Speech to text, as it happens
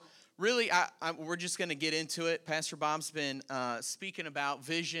really, we're just going to get into it. Pastor Bob's been speaking about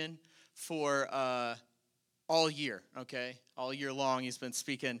vision for all year, okay? All year long, he's been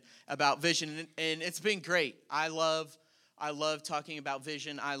speaking about vision, and it's been great. I love talking about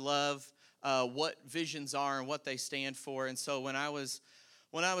vision. I love what visions are and what they stand for. And so when I was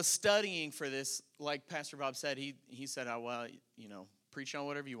studying for this, like Pastor Bob said, he said, "Oh well, preach on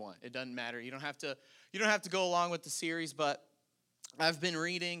whatever you want. It doesn't matter. You don't have to go along with the series." But I've been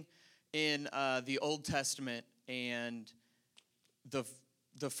reading in the Old Testament, and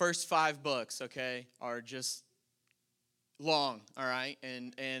the first 5 books, okay, are just long, all right?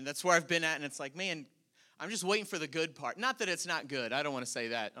 And that's where I've been at, and it's like, man, I'm just waiting for the good part. Not that it's not good. I don't want to say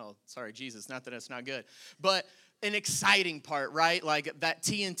that. Oh, sorry, Jesus, not that it's not good. But an exciting part, right? Like that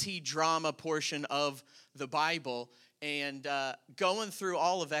TNT drama portion of the Bible, and going through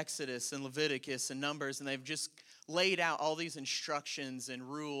all of Exodus and Leviticus and Numbers, and they've just laid out all these instructions and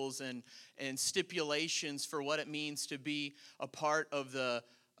rules and stipulations for what it means to be a part of the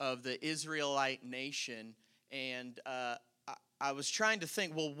Israelite nation. And I was trying to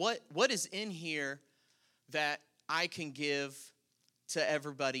think, well, what is in here that I can give to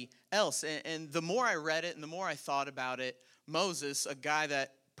everybody else? And the more I read it and the more I thought about it, Moses, a guy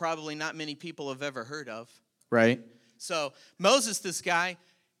that probably not many people have ever heard of, right? So Moses, this guy,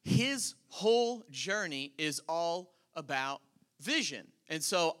 his whole journey is all about vision. And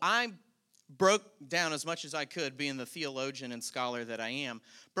so I broke down as much as I could, being the theologian and scholar that I am,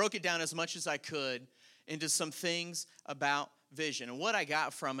 broke it down as much as I could into some things about vision. And what I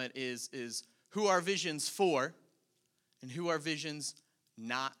got from it is who are visions for and who are visions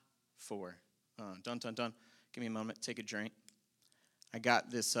not for. Dun, dun, dun. Give me a moment. Take a drink. I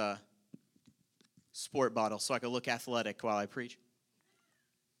got this sport bottle so I can look athletic while I preach.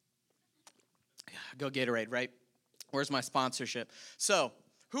 Go Gatorade, right? Where's my sponsorship? So,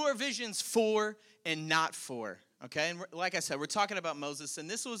 who are visions for and not for? Okay, and like I said, we're talking about Moses, and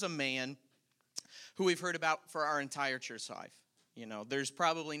this was a man who we've heard about for our entire church life. There's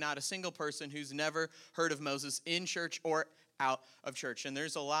probably not a single person who's never heard of Moses in church or out of church, and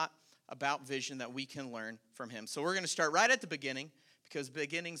there's a lot about vision that we can learn from him. So we're going to start right at the beginning, because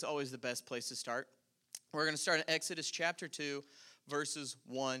beginning's always the best place to start. We're going to start in Exodus chapter 2, verses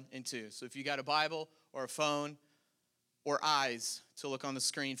 1 and 2. So if you got a Bible or a phone or eyes to look on the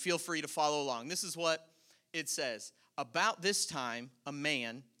screen, feel free to follow along. This is what it says. About this time, a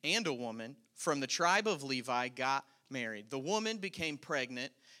man and a woman from the tribe of Levi got married. The woman became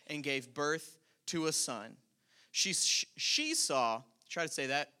pregnant and gave birth to a son. She saw, try to say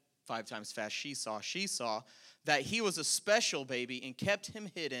that 5 times fast, she saw that he was a special baby and kept him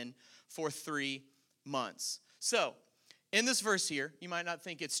hidden for 3 months. So, in this verse here, you might not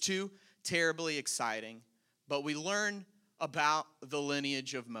think it's too terribly exciting, but we learn about the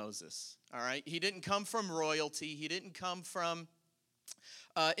lineage of Moses, all right? He didn't come from royalty. He didn't come from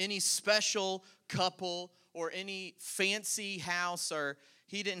any special couple or any fancy house, or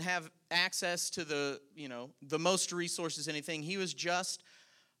he didn't have access to the most resources, anything. He was just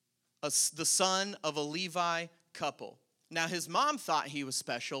the son of a Levi couple. Now, his mom thought he was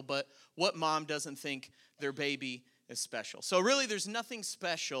special, but what mom doesn't think their baby is special? So really, there's nothing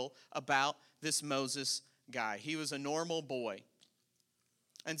special about this Moses guy. He was a normal boy.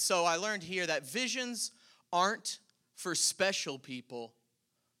 And so I learned here that visions aren't for special people.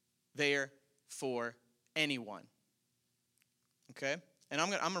 They're for anyone. Okay? And I'm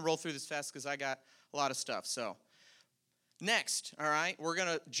gonna roll through this fast because I got a lot of stuff. So next, all right, we're going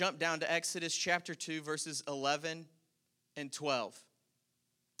to jump down to Exodus chapter 2, verses 11 and 12.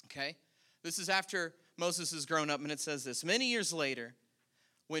 Okay? This is after Moses has grown up, and it says this. Many years later,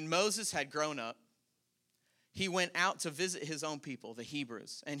 when Moses had grown up, he went out to visit his own people, the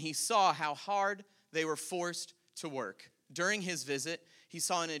Hebrews, and he saw how hard they were forced to work. During his visit, he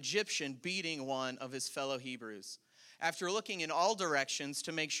saw an Egyptian beating one of his fellow Hebrews. After looking in all directions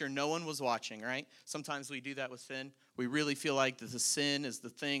to make sure no one was watching, right? Sometimes we do that with sin. We really feel like that the sin is the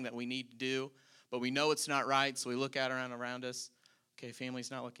thing that we need to do, but we know it's not right, so we look out around us. Okay, family's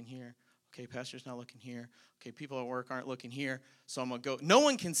not looking here. Okay, pastor's not looking here. Okay, people at work aren't looking here. So I'm going to go. No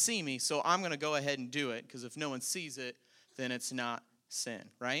one can see me, so I'm going to go ahead and do it, because if no one sees it, then it's not sin,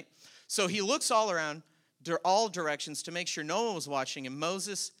 right? So he looks all around, all directions to make sure no one was watching, and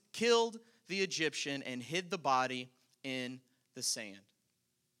Moses killed the Egyptian and hid the body in the sand.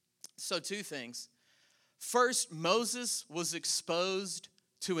 So 2 things. First, Moses was exposed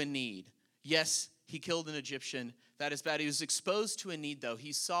to a need. Yes, he killed an Egyptian. That is bad. He was exposed to a need, though.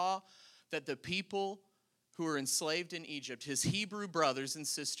 He saw that the people who were enslaved in Egypt, his Hebrew brothers and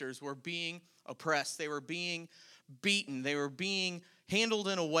sisters, were being oppressed. They were being beaten. They were being handled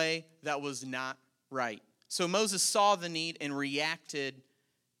in a way that was not right. So Moses saw the need and reacted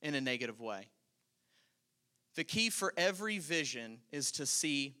in a negative way. The key for every vision is to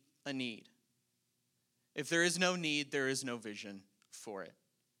see a need. If there is no need, there is no vision for it.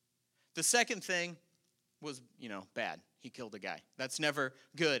 The second thing was, bad. He killed a guy. That's never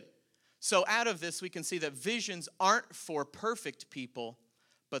good. So out of this, we can see that visions aren't for perfect people,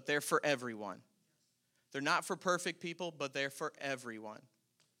 but they're for everyone. They're not for perfect people, but they're for everyone.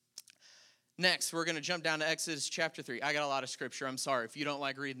 Next, we're going to jump down to Exodus chapter 3. I got a lot of scripture. I'm sorry. If you don't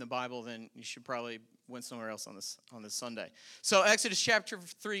like reading the Bible, then you should probably went somewhere else on this Sunday. So Exodus chapter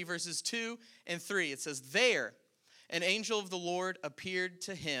 3, verses 2 and 3, it says, "There an angel of the Lord appeared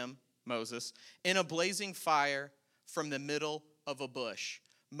to him," Moses, "in a blazing fire from the middle of a bush.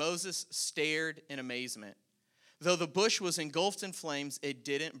 Moses stared in amazement. Though the bush was engulfed in flames, it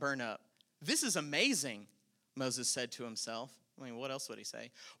didn't burn up. 'This is amazing,' Moses said to himself." I mean, what else would he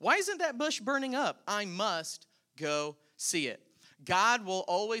say? "Why isn't that bush burning up? I must go see it." God will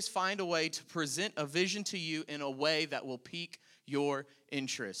always find a way to present a vision to you in a way that will pique your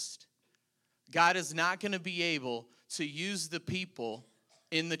interest. God is not going to be able to use the people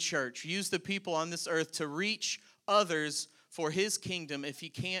in the church, use the people on this earth to reach others for his kingdom if he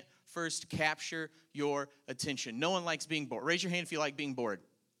can't first capture your attention. No one likes being bored. Raise your hand if you like being bored.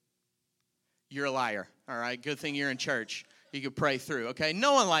 You're a liar, all right? Good thing you're in church. You could pray through, okay?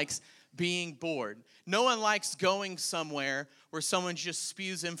 No one likes being bored. No one likes going somewhere where someone just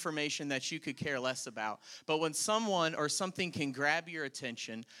spews information that you could care less about. But when someone or something can grab your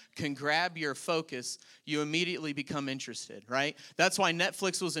attention, can grab your focus, you immediately become interested, right? That's why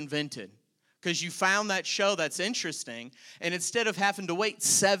Netflix was invented, because you found that show that's interesting, and instead of having to wait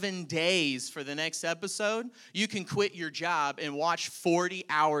 7 days for the next episode, you can quit your job and watch 40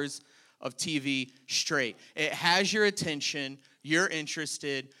 hours of TV straight. It has your attention, you're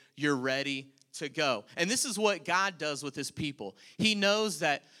interested, you're ready to go. And this is what God does with his people. He knows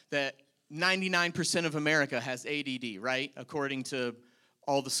that 99% of America has ADD, right? According to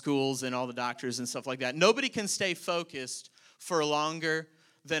all the schools and all the doctors and stuff like that. Nobody can stay focused for longer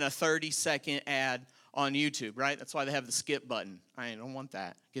than a 30-second ad on YouTube, right? That's why they have the skip button. I don't want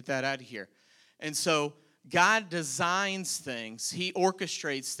that. Get that out of here. And so God designs things. He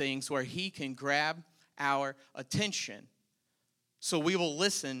orchestrates things where he can grab our attention. So we will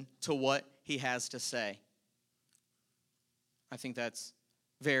listen to what he has to say. I think that's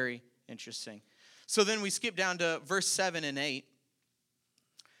very interesting. So then we skip down to verse 7 and 8.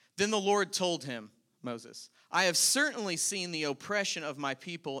 "Then the Lord told him," Moses, "I have certainly seen the oppression of my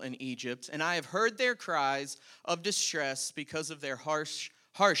people in Egypt, and I have heard their cries of distress because of their harsh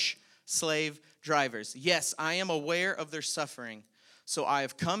slave drivers. Yes, I am aware of their suffering, so I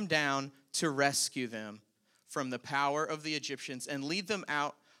have come down to rescue them from the power of the Egyptians and lead them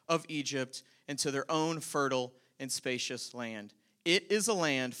out of Egypt into their own fertile and spacious land. It is a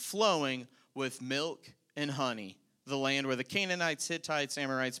land flowing with milk and honey, the land where the Canaanites, Hittites,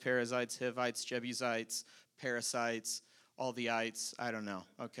 Amorites, Perizzites, Hivites, Jebusites, Parasites, all the ites, I don't know,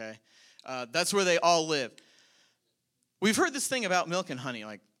 okay? That's where they all live." We've heard this thing about milk and honey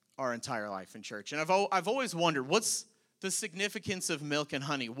like our entire life in church, and I've always wondered, what's the significance of milk and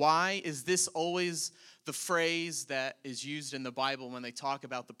honey? Why is this always the phrase that is used in the Bible when they talk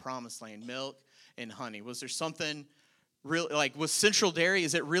about the promised land, milk and honey? Was there something really, like, was Central Dairy,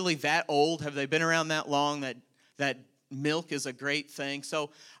 is it really that old? Have they been around that long that milk is a great thing?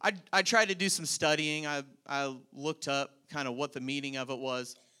 So I tried to do some studying. I looked up kind of what the meaning of it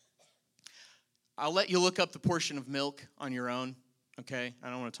was. I'll let you look up the portion of milk on your own, okay? I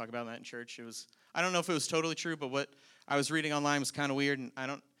don't want to talk about that in church. I don't know if it was totally true, but what I was reading online was kind of weird, and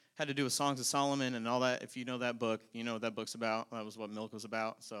had to do with Songs of Solomon and all that. If you know that book, you know what that book's about. That was what milk was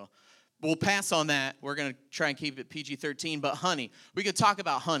about. So we'll pass on that. We're going to try and keep it PG-13. But honey, we could talk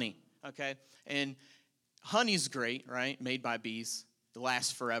about honey, okay? And honey's great, right? Made by bees. It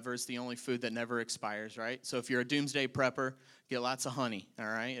lasts forever. It's the only food that never expires, right? So if you're a doomsday prepper, get lots of honey, all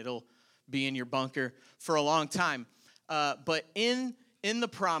right? It'll be in your bunker for a long time. But in the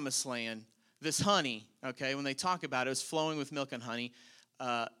promised land, this honey, okay, when they talk about it, it's flowing with milk and honey.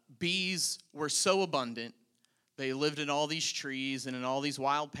 Bees were so abundant. They lived in all these trees and in all these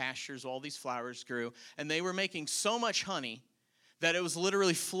wild pastures, all these flowers grew. And they were making so much honey that it was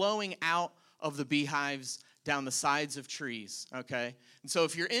literally flowing out of the beehives down the sides of trees, okay? And so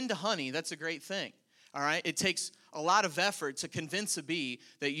if you're into honey, that's a great thing, all right? It takes a lot of effort to convince a bee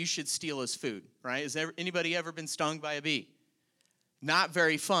that you should steal his food, right? Has anybody ever been stung by a bee? Not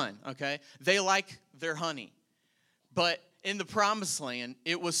very fun, okay? They like their honey. But in the promised land,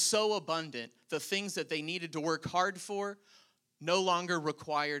 it was so abundant, the things that they needed to work hard for no longer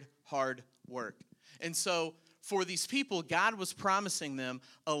required hard work. And so for these people, God was promising them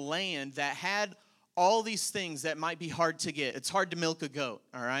a land that had all these things that might be hard to get. It's hard to milk a goat,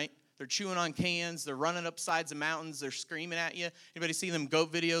 all right? They're chewing on cans. They're running up sides of mountains. They're screaming at you. Anybody see them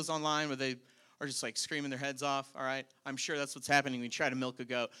goat videos online where they are just like screaming their heads off, all right? I'm sure that's what's happening when you try to milk a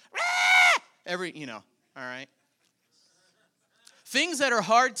goat. All right? Things that are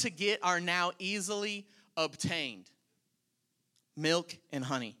hard to get are now easily obtained. Milk and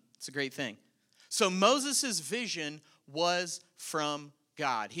honey. It's a great thing. So Moses' vision was from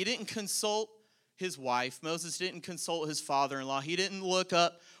God. He didn't consult his wife. Moses didn't consult his father-in-law. He didn't look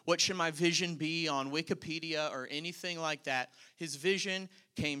up what should my vision be on Wikipedia or anything like that. His vision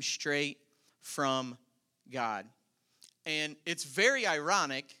came straight from God. And it's very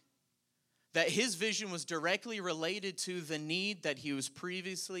ironic that his vision was directly related to the need that he was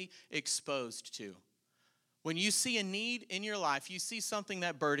previously exposed to. When you see a need in your life, you see something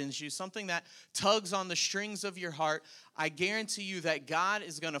that burdens you, something that tugs on the strings of your heart, I guarantee you that God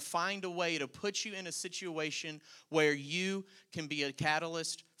is going to find a way to put you in a situation where you can be a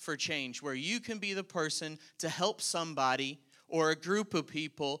catalyst for change, where you can be the person to help somebody or a group of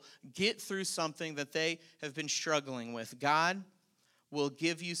people get through something that they have been struggling with. God will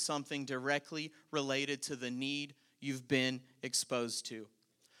give you something directly related to the need you've been exposed to.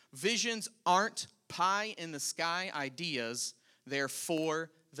 Visions aren't pie in the sky ideas, they're for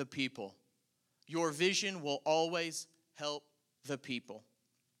the people. Your vision will always help the people.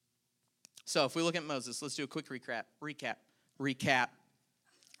 So if we look at Moses, let's do a quick recap.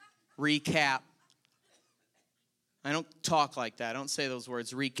 I don't talk like that. I don't say those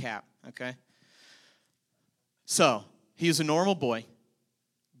words. Recap, okay? So he was a normal boy,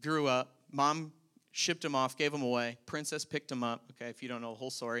 grew up, mom shipped him off, gave him away, princess picked him up, okay, if you don't know the whole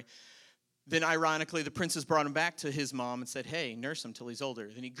story. Then, ironically, the princess brought him back to his mom and said, hey, nurse him till he's older.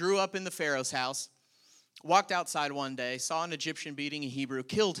 Then he grew up in the Pharaoh's house, walked outside one day, saw an Egyptian beating a Hebrew,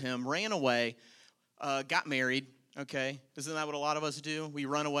 killed him, ran away, got married, okay? Isn't that what a lot of us do? We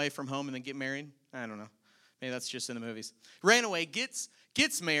run away from home and then get married? I don't know. Maybe that's just in the movies. Ran away, gets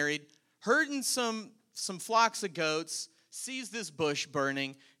married, herding some flocks of goats, sees this bush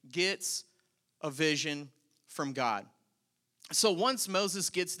burning, gets a vision from God. So once Moses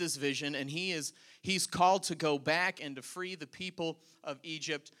gets this vision and he's called to go back and to free the people of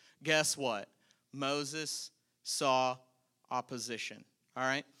Egypt, guess what? Moses saw opposition, all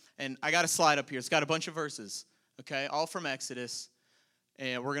right? And I got a slide up here. It's got a bunch of verses, okay, all from Exodus,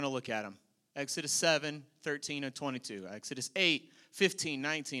 and we're going to look at them. Exodus 7, 13, and 22. Exodus 8, 15,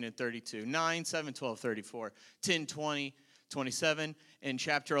 19, and 32. 9, 7, 12, 34. 10, 20, 27, and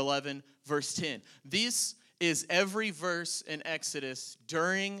chapter 11, verse 10. This is every verse in Exodus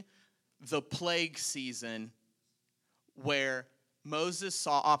during the plague season where Moses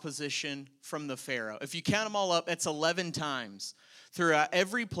saw opposition from the Pharaoh. If you count them all up, it's 11 times. Throughout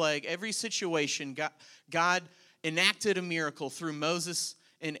every plague, every situation, God enacted a miracle through Moses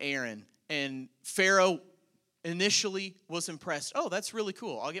and Aaron. And Pharaoh initially was impressed. Oh, that's really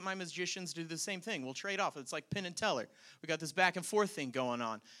cool. I'll get my magicians to do the same thing. We'll trade off. It's like Penn and Teller. We got this back and forth thing going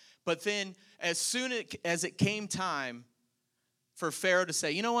on. But then as soon as it came time for Pharaoh to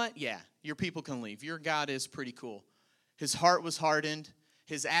say, you know what? Yeah, your people can leave. Your God is pretty cool. His heart was hardened.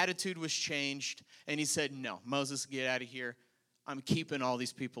 His attitude was changed. And he said, no, Moses, get out of here. I'm keeping all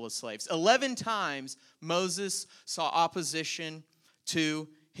these people as slaves. 11 times Moses saw opposition to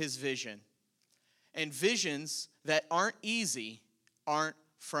his vision. And visions that aren't easy aren't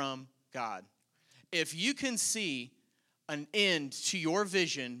from God. If you can see an end to your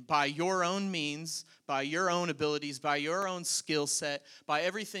vision by your own means, by your own abilities, by your own skill set, by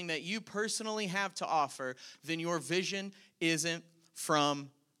everything that you personally have to offer, then your vision isn't from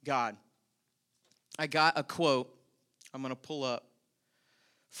God. I got a quote I'm going to pull up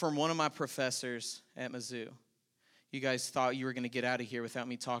from one of my professors at Mizzou. You guys thought you were going to get out of here without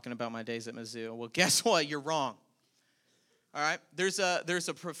me talking about my days at Mizzou. Well, guess what? You're wrong. All right? There's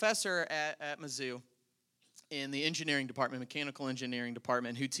a professor at Mizzou in the engineering department, mechanical engineering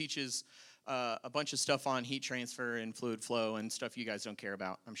department, who teaches a bunch of stuff on heat transfer and fluid flow and stuff you guys don't care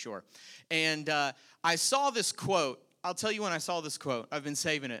about, I'm sure. And I saw this quote. I'll tell you when I saw this quote. I've been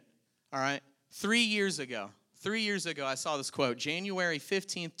saving it, all right? 3 years ago, I saw this quote. January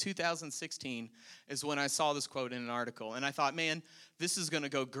 15th, 2016 is when I saw this quote in an article. And I thought, man, this is going to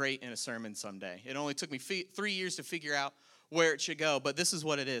go great in a sermon someday. It only took me 3 years to figure out where it should go, but this is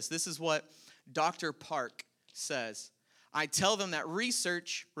what it is. This is what Dr. Park says. I tell them that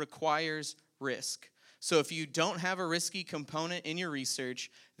research requires risk. So if you don't have a risky component in your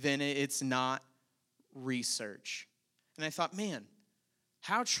research, then it's not research. And I thought, man,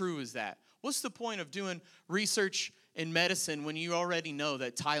 how true is that? What's the point of doing research in medicine when you already know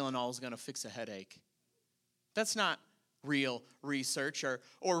that Tylenol is going to fix a headache? That's not real research.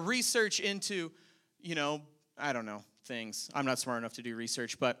 Or research into, I don't know, things. I'm not smart enough to do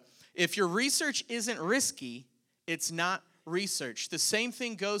research. But if your research isn't risky, it's not research. The same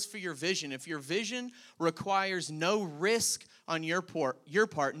thing goes for your vision. If your vision requires no risk on your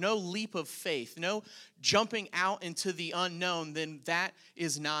part, no leap of faith, no jumping out into the unknown, then that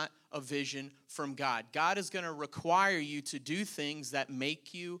is not a vision from God. God is going to require you to do things that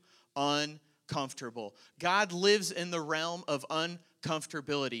make you uncomfortable. God lives in the realm of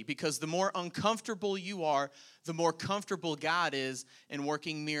uncomfortability, because the more uncomfortable you are, the more comfortable God is in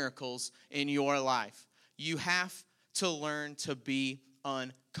working miracles in your life. You have to learn to be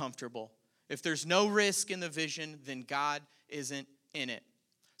uncomfortable. If there's no risk in the vision, then God isn't in it.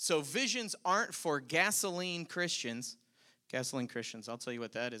 So visions aren't for gasoline Christians. Gasoline Christians, I'll tell you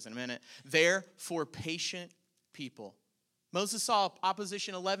what that is in a minute. They're for patient people. Moses saw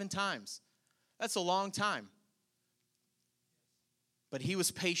opposition 11 times. That's a long time. But he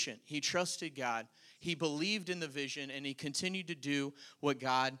was patient. He trusted God. He believed in the vision, and he continued to do what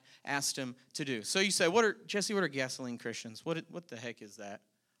God asked him to do. So you say, Jesse, what are gasoline Christians? What the heck is that?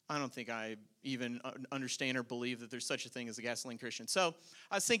 I don't think I even understand or believe that there's such a thing as a gasoline Christian. So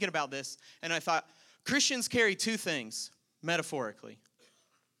I was thinking about this, and I thought, Christians carry two things, metaphorically.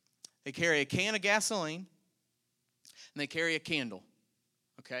 They carry a can of gasoline, and they carry a candle,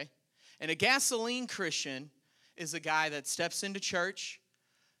 okay? And a gasoline Christian is a guy that steps into church,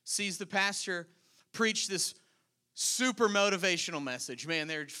 sees the pastor preach this super motivational message. Man,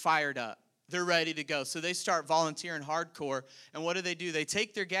 they're fired up. They're ready to go. So they start volunteering hardcore. And what do? They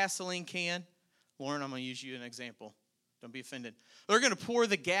take their gasoline can. Lauren, I'm going to use you as an example. Don't be offended. They're going to pour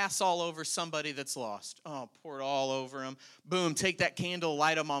the gas all over somebody that's lost. Oh, pour it all over them. Boom, take that candle,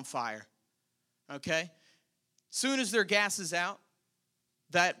 light them on fire. Okay? Soon as their gas is out,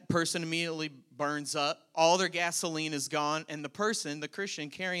 that person immediately burns up. All their gasoline is gone. And the Christian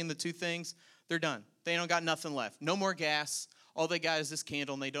carrying the two things, they're done. They don't got nothing left. No more gas. All they got is this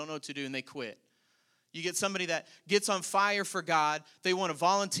candle, and they don't know what to do, and they quit. You get somebody that gets on fire for God. They want to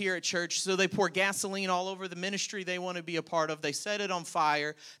volunteer at church, so they pour gasoline all over the ministry they want to be a part of. They set it on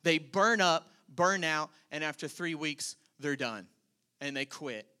fire. They burn up, burn out, and after 3 weeks, they're done, and they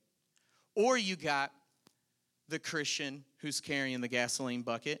quit. Or you got the Christian who's carrying the gasoline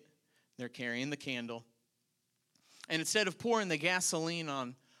bucket. They're carrying the candle. And instead of pouring the gasoline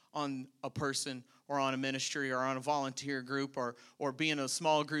on a person or on a ministry or on a volunteer group or being a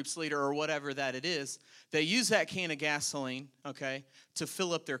small group's leader or whatever that it is, they use that can of gasoline, okay, to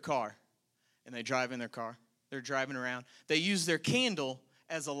fill up their car. And they drive in their car. They're driving around. They use their candle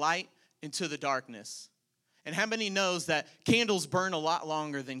as a light into the darkness. And how many knows that candles burn a lot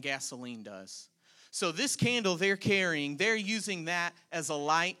longer than gasoline does? So this candle they're carrying, they're using that as a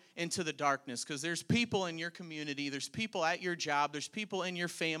light into the darkness, because there's people in your community, there's people at your job, there's people in your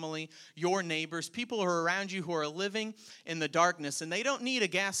family, your neighbors, people who are around you who are living in the darkness, and they don't need a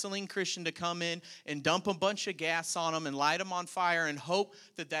gasoline Christian to come in and dump a bunch of gas on them and light them on fire and hope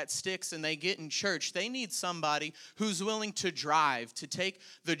that sticks and they get in church. They need somebody who's willing to drive, to take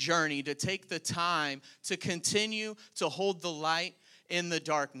the journey, to take the time, to continue to hold the light in the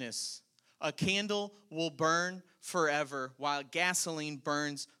darkness. A candle will burn forever while gasoline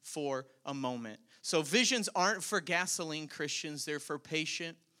burns for a moment. So visions aren't for gasoline Christians, they're for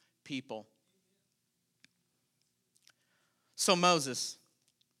patient people. So Moses,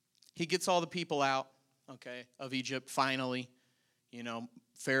 he gets all the people out, okay, of Egypt finally.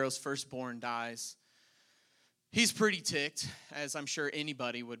 Pharaoh's firstborn dies. He's pretty ticked, as I'm sure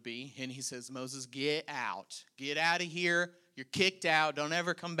anybody would be. And he says, Moses, get out. Get out of here. You're kicked out. Don't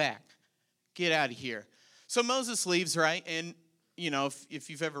ever come back. Get out of here. So Moses leaves, right? And, if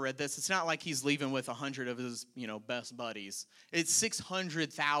you've ever read this, it's not like he's leaving with 100 of his, best buddies. It's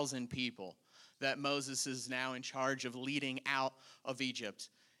 600,000 people that Moses is now in charge of leading out of Egypt.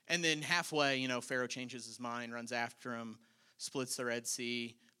 And then halfway, Pharaoh changes his mind, runs after him, splits the Red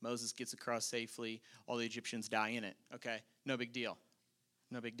Sea. Moses gets across safely. All the Egyptians die in it. Okay, no big deal.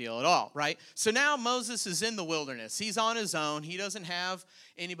 No big deal at all, right? So now Moses is in the wilderness. He's on his own. He doesn't have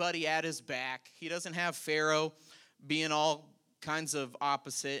anybody at his back. He doesn't have Pharaoh being all kinds of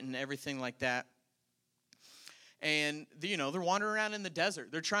opposite and everything like that. And, they're wandering around in the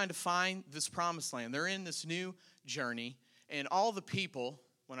desert. They're trying to find this promised land. They're in this new journey. And all the people,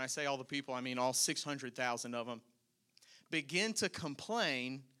 when I say all the people, I mean all 600,000 of them, begin to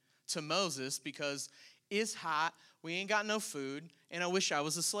complain to Moses because it's hot, we ain't got no food, and I wish I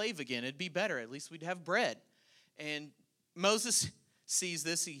was a slave again. It'd be better. At least we'd have bread. And Moses sees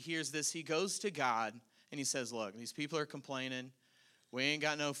this, he hears this, he goes to God, and he says, look, these people are complaining. We ain't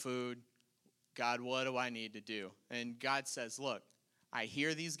got no food. God, what do I need to do? And God says, look, I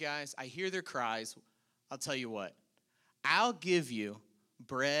hear these guys. I hear their cries. I'll tell you what. I'll give you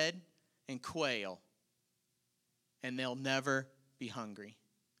bread and quail, and they'll never be hungry.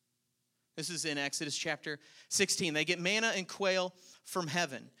 This is in Exodus chapter 16. They get manna and quail from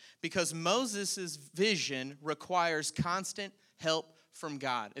heaven because Moses' vision requires constant help from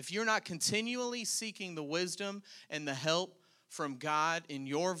God. If you're not continually seeking the wisdom and the help from God in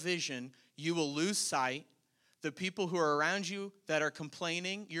your vision, you will lose sight. The people who are around you that are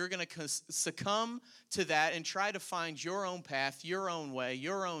complaining, you're going to succumb to that and try to find your own path, your own way,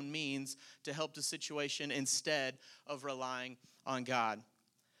 your own means to help the situation instead of relying on God.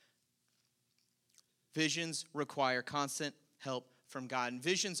 Visions require constant help from God. And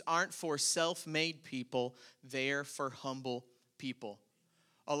visions aren't for self-made people. They're for humble people.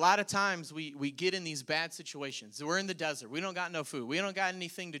 A lot of times we get in these bad situations. We're in the desert. We don't got no food. We don't got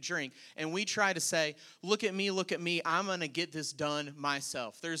anything to drink. And we try to say, look at me. I'm going to get this done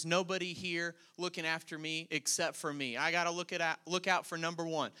myself. There's nobody here looking after me except for me. I got to look out for number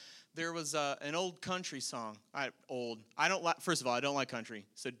one. There was an old country song. First of all, I don't like country.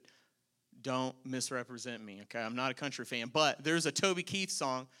 So don't misrepresent me, okay? I'm not a country fan. But there's a Toby Keith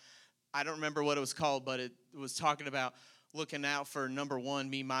song. I don't remember what it was called, but it was talking about looking out for number one,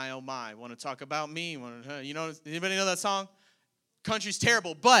 me, my, oh, my. Want to talk about me? Anybody know that song? Country's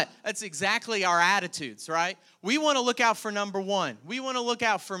terrible, but that's exactly our attitudes, right? We want to look out for number one. We want to look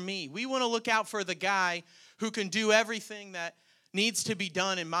out for me. We want to look out for the guy who can do everything that needs to be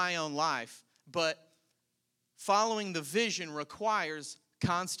done in my own life. But following the vision requires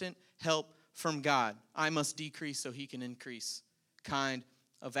constant help from God. I must decrease so he can increase kind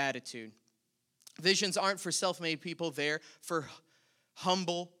of attitude. Visions aren't for self-made people. They're for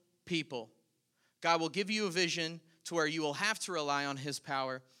humble people. God will give you a vision to where you will have to rely on his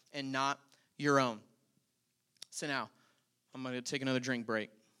power and not your own. So now, I'm going to take another drink break.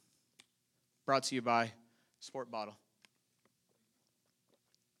 Brought to you by Sport Bottle.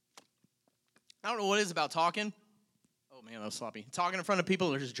 I don't know what it is about talking. Oh, man, that was sloppy. Talking in front of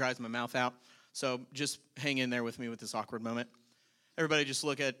people, it just dries my mouth out. So just hang in there with me with this awkward moment. Everybody just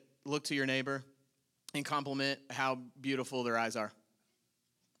look to your neighbor and compliment how beautiful their eyes are.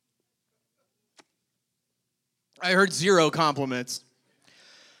 I heard 0 compliments.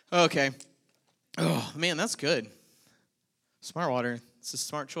 Okay. Oh, man, that's good. Smart water. It's a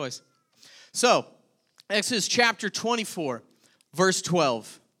smart choice. So, Exodus chapter 24, verse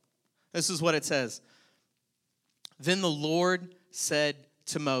 12. This is what it says. Then the Lord said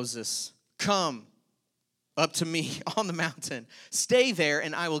to Moses, "Come up to me on the mountain. Stay there,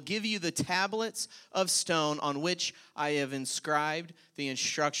 and I will give you the tablets of stone on which I have inscribed the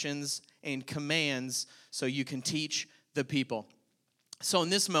instructions and commands so you can teach the people." So in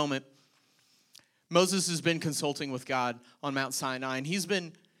this moment, Moses has been consulting with God on Mount Sinai, and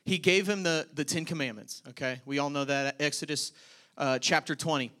he gave him the 10 Commandments, okay? We all know that. Exodus chapter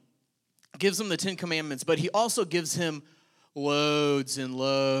 20 gives him the 10 Commandments, but he also gives him loads and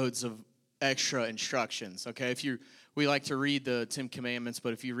loads of extra instructions, okay? We like to read the 10 Commandments,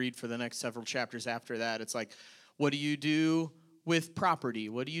 but if you read for the next several chapters after that, it's like, what do you do with property?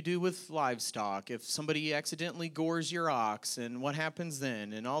 What do you do with livestock? If somebody accidentally gores your ox, and what happens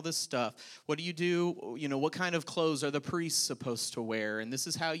then? And all this stuff. What do you do? What kind of clothes are the priests supposed to wear? And this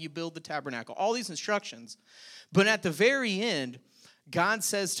is how you build the tabernacle. All these instructions. But at the very end, God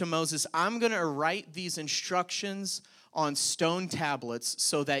says to Moses, I'm going to write these instructions on stone tablets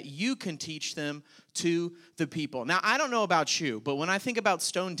so that you can teach them to the people. Now, I don't know about you, but when I think about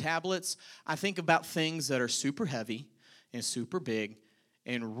stone tablets, I think about things that are super heavy and super big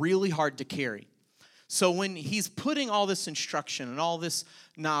and really hard to carry. So when he's putting all this instruction and all this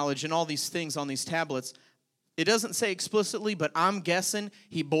knowledge and all these things on these tablets, it doesn't say explicitly, but I'm guessing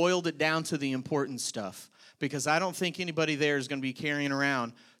he boiled it down to the important stuff, because I don't think anybody there is going to be carrying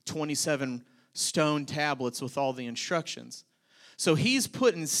around 27 stone tablets with all the instructions. So he's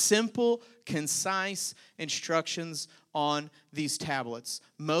putting simple, concise instructions on these tablets.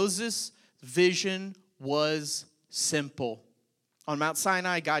 Moses' vision was simple. On Mount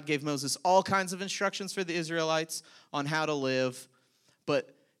Sinai, God gave Moses all kinds of instructions for the Israelites on how to live,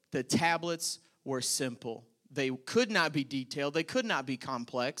 but the tablets were simple. They could not be detailed. They could not be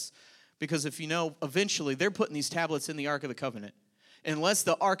complex, because if you know, eventually they're putting these tablets in the Ark of the Covenant. Unless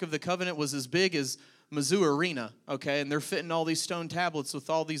the Ark of the Covenant was as big as Mizzou Arena, okay, and they're fitting all these stone tablets with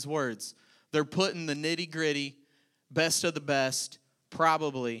all these words. They're putting the nitty-gritty, best of the best,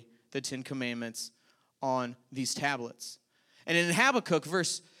 probably the 10 Commandments on these tablets. And in Habakkuk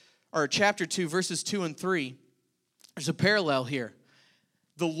chapter 2, verses 2 and 3, there's a parallel here.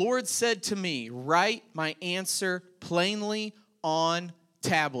 The Lord said to me, write my answer plainly on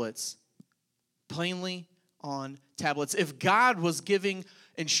tablets. Plainly on tablets. If God was giving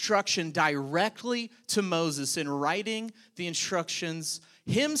instruction directly to Moses in writing the instructions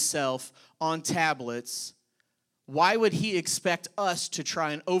himself on tablets, why would he expect us to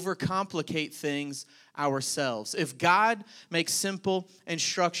try and overcomplicate things ourselves? If God makes simple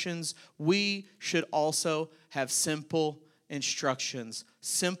instructions, we should also have simple instructions.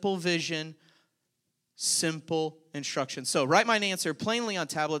 Simple vision, simple instructions. So write mine answer plainly on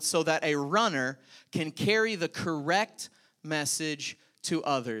tablets so that a runner can carry the correct message to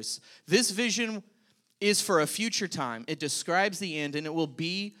others. This vision is for a future time. It describes the end and it will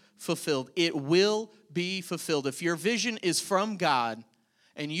be fulfilled. It will be fulfilled. If your vision is from God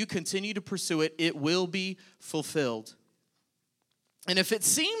and you continue to pursue it, it will be fulfilled. And if it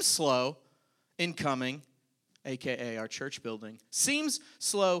seems slow in coming, aka our church building, seems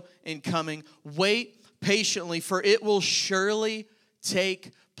slow in coming, wait patiently, for it will surely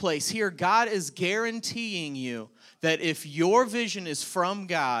take place. Here, God is guaranteeing you that if your vision is from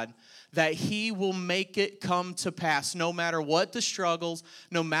God, that he will make it come to pass, no matter what the struggles,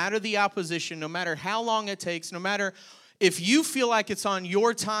 no matter the opposition, no matter how long it takes, no matter if you feel like it's on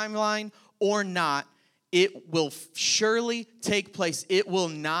your timeline or not, it will surely take place. It will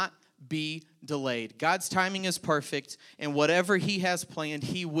not be delayed. God's timing is perfect, and whatever he has planned,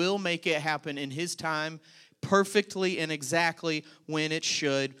 he will make it happen in his time, perfectly and exactly when it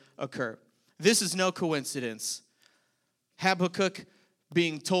should occur. This is no coincidence. Habakkuk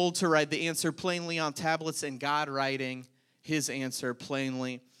being told to write the answer plainly on tablets, and God writing his answer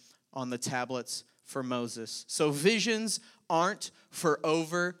plainly on the tablets for Moses. So visions aren't for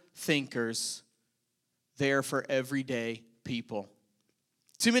overthinkers. They're for everyday people.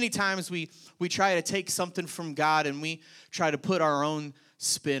 Too many times we try to take something from God and we try to put our own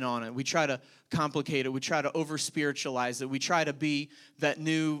spin on it. We try to complicate it. We try to over-spiritualize it. We try to be that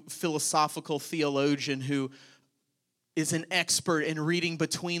new philosophical theologian who is an expert in reading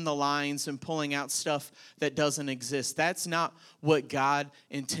between the lines and pulling out stuff that doesn't exist. That's not what God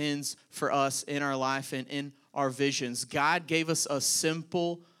intends for us in our life and in our visions. God gave us a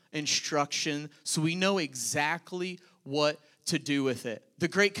simple instruction so we know exactly what to do with it. The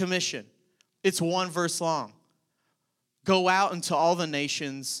Great Commission, it's one verse long. Go out into all the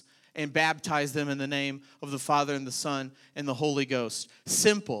nations and baptize them in the name of the Father and the Son and the Holy Ghost.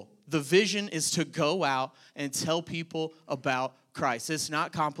 Simple. The vision is to go out and tell people about Christ. It's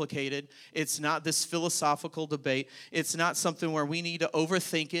not complicated. It's not this philosophical debate. It's not something where we need to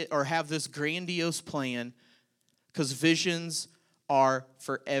overthink it or have this grandiose plan, because visions are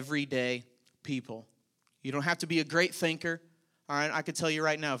for everyday people. You don't have to be a great thinker. All right, I can tell you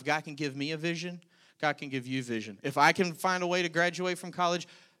right now, if God can give me a vision, God can give you vision. If I can find a way to graduate from college,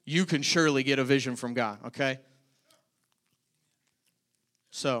 you can surely get a vision from God, okay?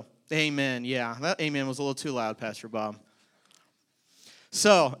 So, amen. Yeah, that amen was a little too loud, Pastor Bob.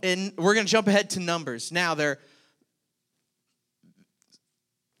 So, and we're going to jump ahead to Numbers. Now, let's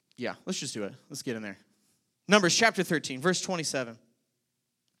just do it. Let's get in there. Numbers chapter 13, verse 27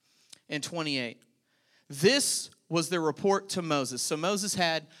 and 28. This was their report to Moses. So Moses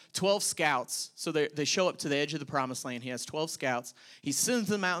had 12 scouts. So they show up to the edge of the promised land. He has 12 scouts. He sends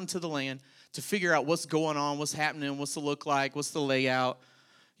them out into the land to figure out what's going on, what's happening, what's the look like, what's the layout.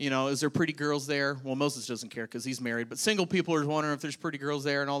 You know, is there pretty girls there? Well, Moses doesn't care because he's married. But single people are wondering if there's pretty girls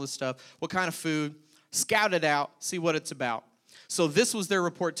there and all this stuff. What kind of food? Scout it out. See what it's about. So this was their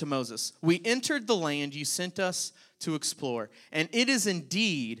report to Moses. We entered the land you sent us to explore, and it is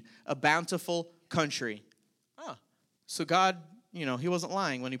indeed a bountiful country. So God, he wasn't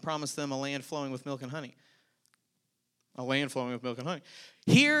lying when he promised them a land flowing with milk and honey. A land flowing with milk and honey.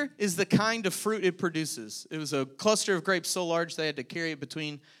 Here is the kind of fruit it produces. It was a cluster of grapes so large they had to carry it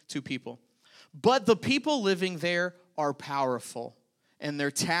between two people. But the people living there are powerful, and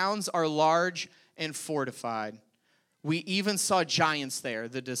their towns are large and fortified. We even saw giants there,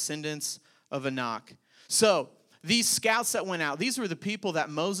 the descendants of Anak. So these scouts that went out, these were the people that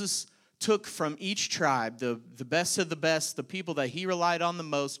Moses took from each tribe, the best of the best, the people that he relied on the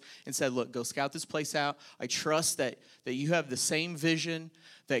most, and said, look, go scout this place out. I trust that you have the same vision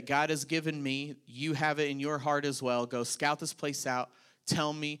that God has given me. You have it in your heart as well. Go scout this place out.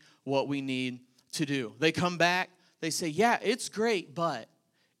 Tell me what we need to do. They come back. They say, yeah, it's great, but.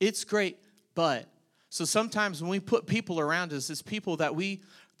 So sometimes when we put people around us, it's people that we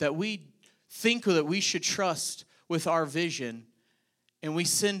think that we should trust with our vision, and we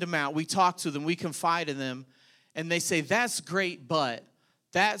send them out, we talk to them, we confide in them, And they say, that's great, but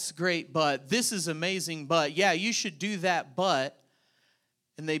this is amazing, but yeah, you should do that, but.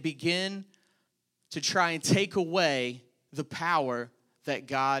 And they begin to try and take away the power that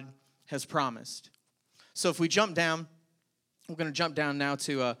God has promised. So if we jump down, we're going to jump down now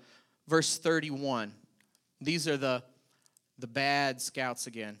to verse 31. These are the bad scouts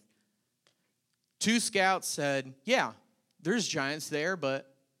again. 2 scouts said, yeah, there's giants there,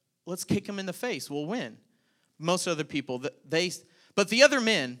 but let's kick them in the face. We'll win. Most other people, but the other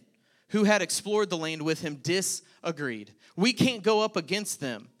men who had explored the land with him disagreed. We can't go up against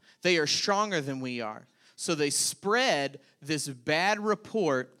them. They are stronger than we are. So they spread this bad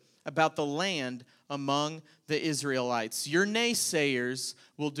report about the land among the Israelites. Your naysayers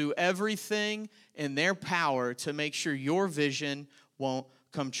will do everything in their power to make sure your vision won't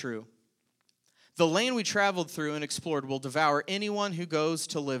come true. The land we traveled through and explored will devour anyone who goes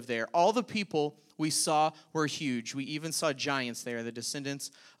to live there. All the people we saw were huge. We even saw giants there, the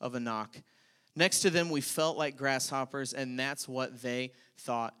descendants of Anak. Next to them, we felt like grasshoppers, and that's what they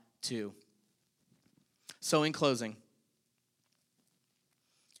thought too. So in closing,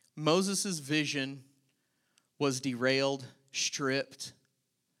 Moses' vision was derailed, stripped,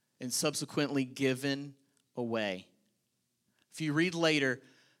 and subsequently given away. If you read later,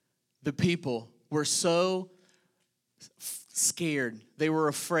 the people were so scared. They were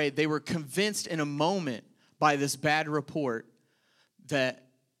afraid. They were convinced in a moment by this bad report that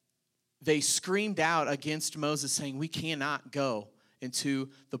they screamed out against Moses saying, we cannot go into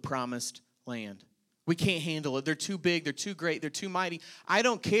the promised land. We can't handle it. They're too big. They're too great. They're too mighty. I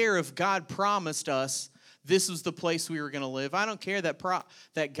don't care if God promised us this was the place we were going to live. I don't care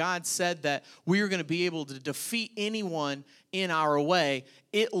that God said that we were going to be able to defeat anyone in our way.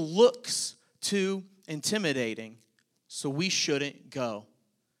 It looks too intimidating, so we shouldn't go.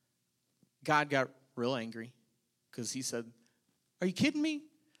 God got real angry because he said, are you kidding me?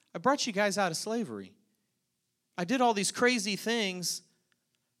 I brought you guys out of slavery. I did all these crazy things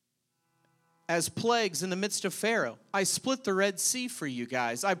as plagues in the midst of Pharaoh. I split the Red Sea for you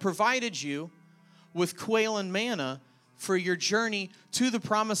guys. I provided you with quail and manna for your journey to the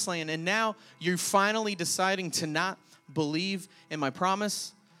promised land. And now you're finally deciding to not believe in my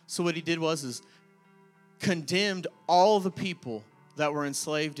promise. So what he did was condemned all the people that were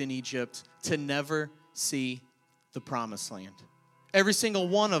enslaved in Egypt to never see the promised land. Every single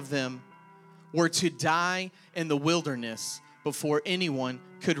one of them were to die in the wilderness before anyone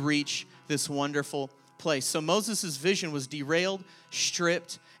could reach this wonderful place. So Moses' vision was derailed,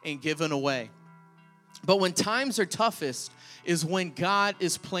 stripped, and given away. But when times are toughest is when God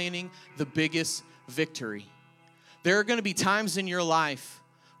is planning the biggest victory. There are going to be times in your life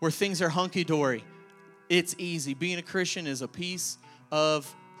where things are hunky-dory. It's easy. Being a Christian is a piece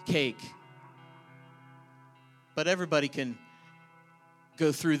of cake. But everybody can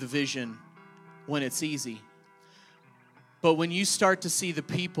go through the vision when it's easy. But when you start to see the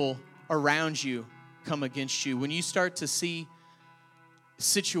people around you come against you, when you start to see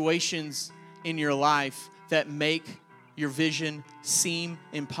situations in your life that make your vision seem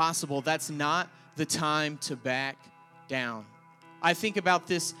impossible, that's not the time to back down. I think about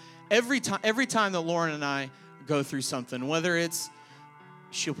this every time that Lauren and I go through something, whether it's,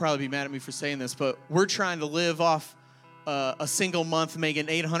 she'll probably be mad at me for saying this, but we're trying to live off a single month making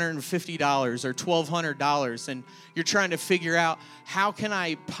 $850 or $1,200, and you're trying to figure out, how can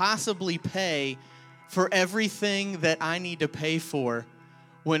I possibly pay for everything that I need to pay for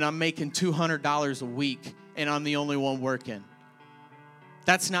when I'm making $200 a week and I'm the only one working?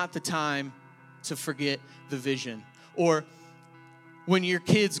 That's not the time to forget the vision. Or when your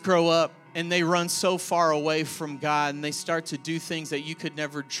kids grow up and they run so far away from God and they start to do things that you could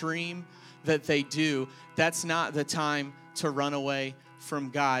never dream that they do, that's not the time to run away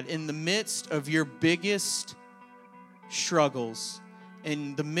from God. In the midst of your biggest struggles,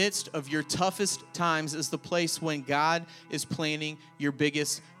 in the midst of your toughest times, is the place when God is planning your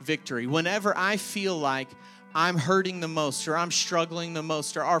biggest victory. Whenever I feel like I'm hurting the most, or I'm struggling the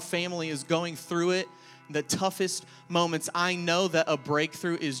most, or our family is going through it, the toughest moments, I know that a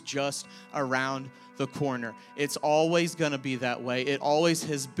breakthrough is just around the corner. It's always going to be that way. It always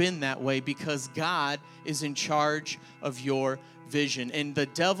has been that way because God is in charge of your vision. And the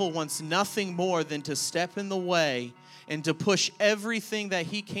devil wants nothing more than to step in the way and to push everything that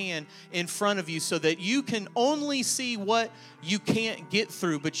he can in front of you so that you can only see what you can't get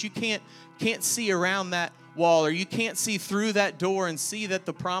through, but you can't see around that wall, or you can't see through that door and see that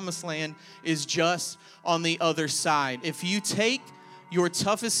the promised land is just on the other side. If you take your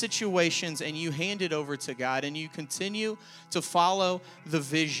toughest situations and you hand it over to God and you continue to follow the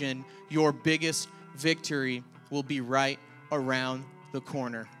vision, your biggest victory will be right around the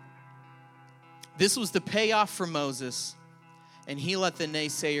corner. This was the payoff for Moses, and he let the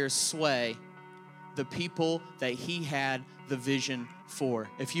naysayers sway the people that he had the vision for.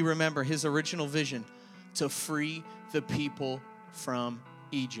 If you remember his original vision, to free the people from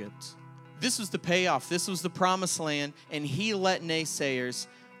Egypt. This was the payoff. This was the promised land, and he let naysayers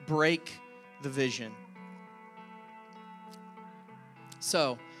break the vision.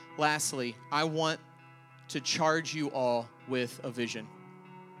 So, lastly, I want to charge you all with a vision.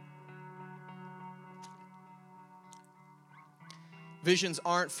 Visions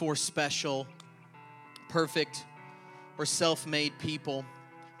aren't for special, perfect, or self-made people.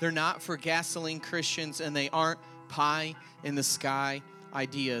 They're not for gasoline Christians, and they aren't pie-in-the-sky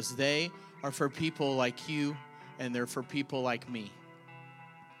ideas. They are for people like you, and they're for people like me.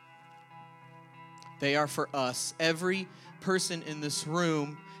 They are for us. Every person in this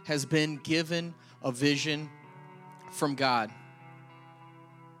room has been given a vision from God.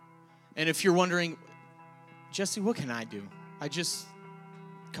 And if you're wondering, Jesse, what can I do? I just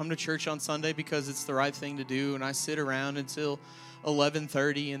come to church on Sunday because it's the right thing to do, and I sit around until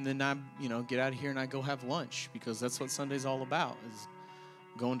 11:30, and then I, get out of here and I go have lunch, because that's what Sunday's all about, is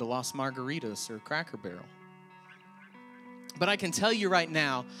going to Las Margaritas or Cracker Barrel. But I can tell you right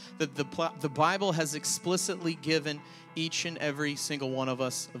now that the Bible has explicitly given each and every single one of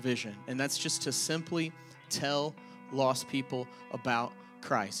us a vision, and that's just to simply tell lost people about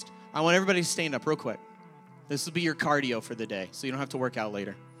Christ. I want everybody to stand up real quick. This will be your cardio for the day, so you don't have to work out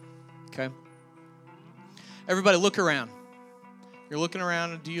later, okay? Everybody look around. You're looking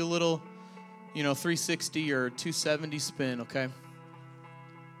around and do your little, 360 or 270 spin, okay?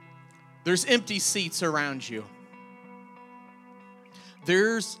 There's empty seats around you.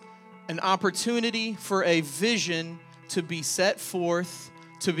 There's an opportunity for a vision to be set forth,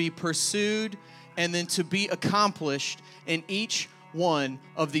 to be pursued, and then to be accomplished in each one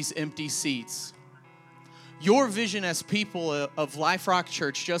of these empty seats. Your vision as people of Life Rock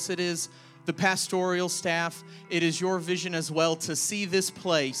Church, just as it is the pastoral staff, it is your vision as well to see this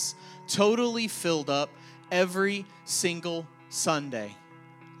place totally filled up every single Sunday.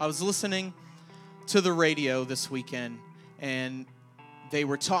 I was listening to the radio this weekend, and they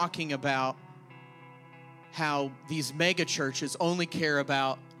were talking about how these mega churches only care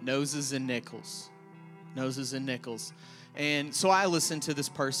about noses and nickels. Noses and nickels. And so I listened to this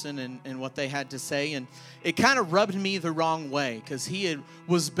person and what they had to say, and it kind of rubbed me the wrong way, because he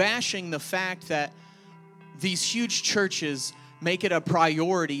was bashing the fact that these huge churches make it a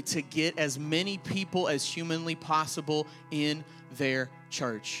priority to get as many people as humanly possible in their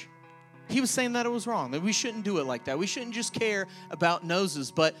church. He was saying that it was wrong, that we shouldn't do it like that. We shouldn't just care about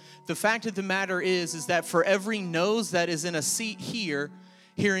noses. But the fact of the matter is that for every nose that is in a seat here,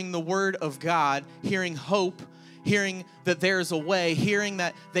 hearing the word of God, hearing hope, hearing that there's a way, hearing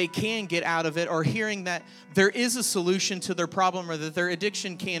that they can get out of it, or hearing that there is a solution to their problem, or that their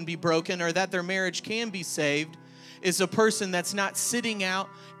addiction can be broken, or that their marriage can be saved, is a person that's not sitting out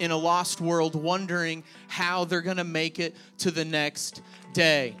in a lost world wondering how they're going to make it to the next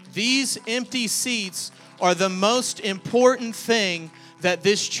day. These empty seats are the most important thing that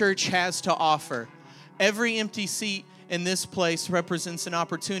this church has to offer. Every empty seat in this place represents an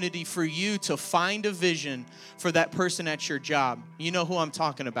opportunity for you to find a vision for that person at your job. You know who I'm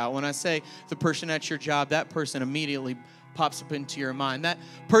talking about. When I say the person at your job, that person immediately pops up into your mind. That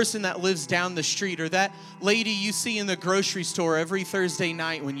person that lives down the street, or that lady you see in the grocery store every Thursday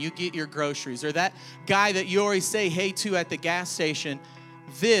night when you get your groceries, or that guy that you always say hey to at the gas station.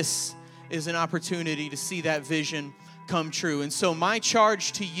 This is an opportunity to see that vision come true. And so my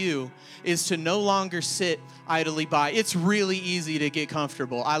charge to you is to no longer sit idly by. It's really easy to get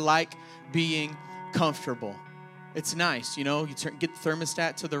comfortable. I like being comfortable. It's nice, you get the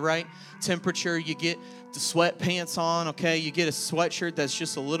thermostat to the right temperature, you get the sweatpants on, okay? You get a sweatshirt that's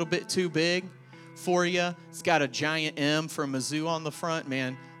just a little bit too big for you. It's got a giant M from Mizzou on the front.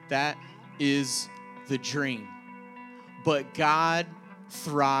 Man, that is the dream. But God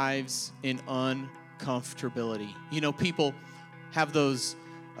thrives in uncomfortability. People have those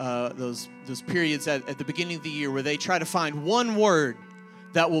periods at the beginning of the year where they try to find one word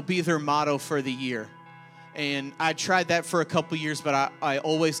that will be their motto for the year. And I tried that for a couple years, but I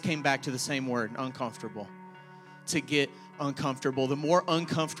always came back to the same word, uncomfortable. To get uncomfortable. The more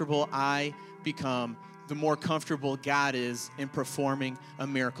uncomfortable I become, the more comfortable God is in performing a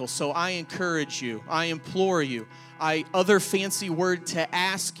miracle. So I encourage you, I implore you, other fancy word to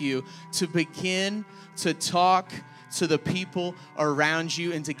ask you to begin to talk to the people around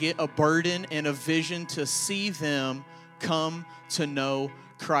you and to get a burden and a vision to see them come to know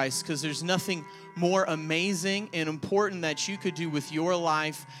Christ. Because there's nothing more amazing and important that you could do with your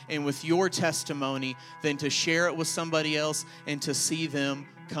life and with your testimony than to share it with somebody else and to see them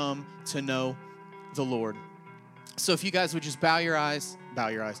come to know the Lord. So if you guys would just bow your heads,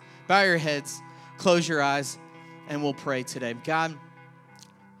 close your eyes, and we'll pray today. God,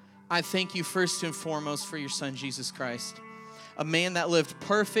 I thank you first and foremost for your son, Jesus Christ, a man that lived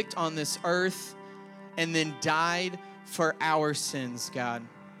perfect on this earth and then died for our sins, God.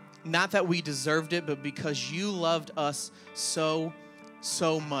 Not that we deserved it, but because you loved us so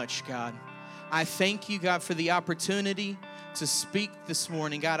much, God. I thank you, God, for the opportunity to speak this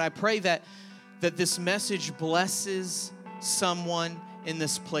morning. God, I pray that this message blesses someone in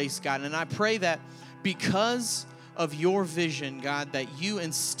this place, God. And I pray that because of your vision, God, that you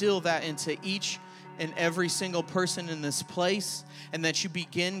instill that into each and every single person in this place, and that you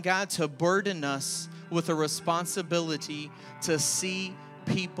begin, God, to burden us with a responsibility to see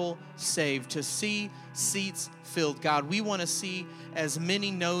people saved, to see seats filled. God, we want to see as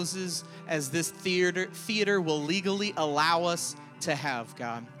many noses as this theater will legally allow us to have,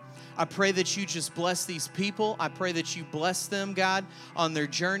 God. I pray that you just bless these people. I pray that you bless them, God, on their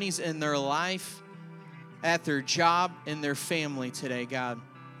journeys in their life, at their job, in their family today, God.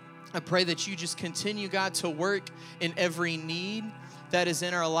 I pray that you just continue, God, to work in every need that is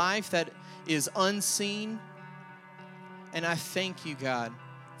in our life that is unseen. And I thank you, God,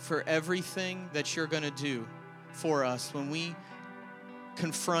 for everything that you're going to do for us when we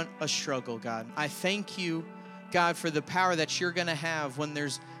confront a struggle, God. I thank you, God, for the power that you're going to have when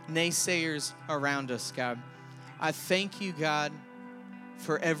there's naysayers around us, God. I thank you, God,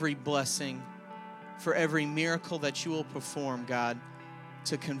 for every blessing, for every miracle that you will perform, God,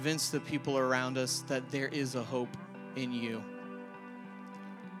 to convince the people around us that there is a hope in you.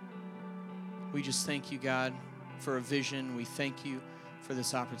 We just thank you, God, for a vision. We thank you for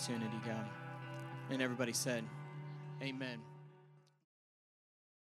this opportunity, God. And everybody said, amen.